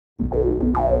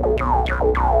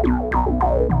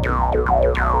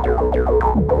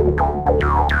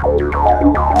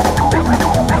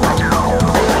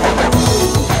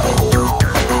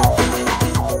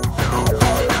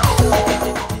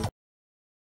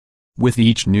With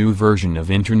each new version of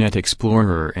Internet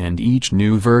Explorer and each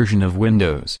new version of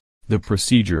Windows, the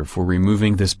procedure for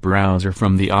removing this browser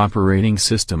from the operating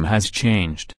system has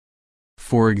changed.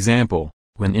 For example,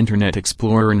 when Internet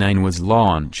Explorer 9 was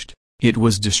launched, it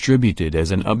was distributed as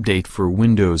an update for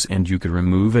Windows and you could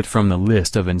remove it from the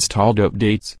list of installed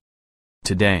updates.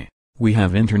 Today, we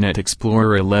have Internet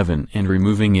Explorer 11 and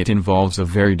removing it involves a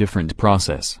very different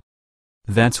process.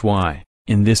 That's why,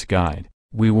 in this guide,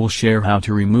 we will share how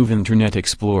to remove Internet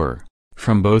Explorer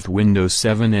from both Windows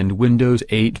 7 and Windows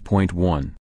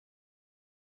 8.1.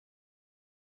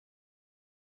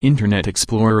 Internet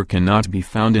Explorer cannot be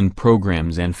found in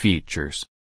Programs and Features.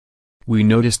 We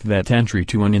noticed that entry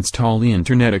to uninstall the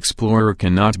Internet Explorer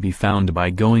cannot be found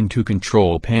by going to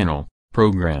Control Panel,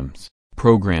 Programs,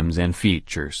 Programs and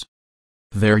Features.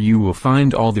 There you will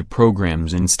find all the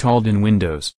programs installed in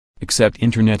Windows, except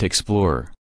Internet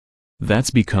Explorer. That's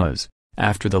because,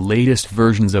 after the latest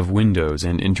versions of Windows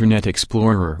and Internet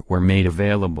Explorer were made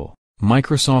available,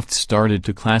 Microsoft started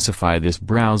to classify this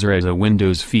browser as a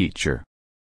Windows feature.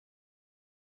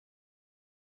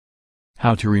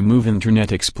 How to remove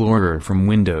Internet Explorer from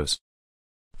Windows.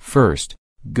 First,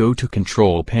 go to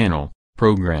Control Panel,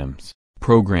 Programs,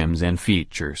 Programs and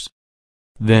Features.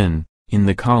 Then, in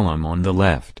the column on the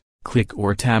left, click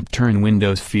or tap Turn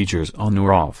Windows Features on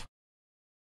or off.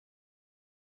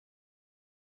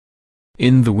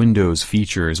 In the Windows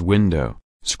Features window,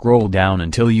 scroll down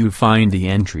until you find the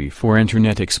entry for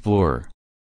Internet Explorer.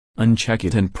 Uncheck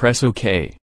it and press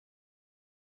OK.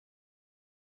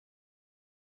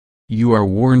 You are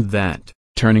warned that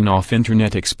turning off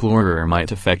Internet Explorer might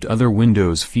affect other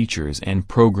Windows features and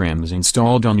programs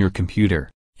installed on your computer,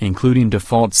 including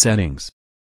default settings.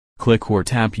 Click or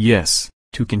tap Yes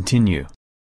to continue.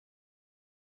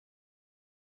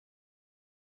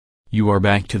 You are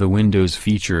back to the Windows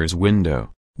Features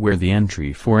window, where the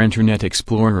entry for Internet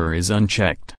Explorer is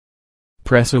unchecked.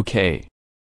 Press OK.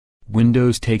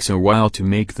 Windows takes a while to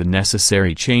make the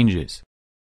necessary changes.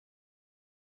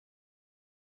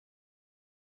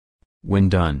 When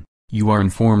done, you are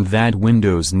informed that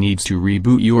Windows needs to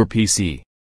reboot your PC.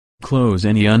 Close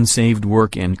any unsaved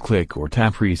work and click or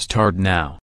tap Restart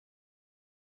now.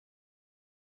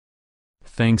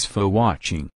 Thanks for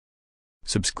watching.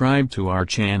 Subscribe to our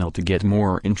channel to get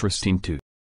more interesting too.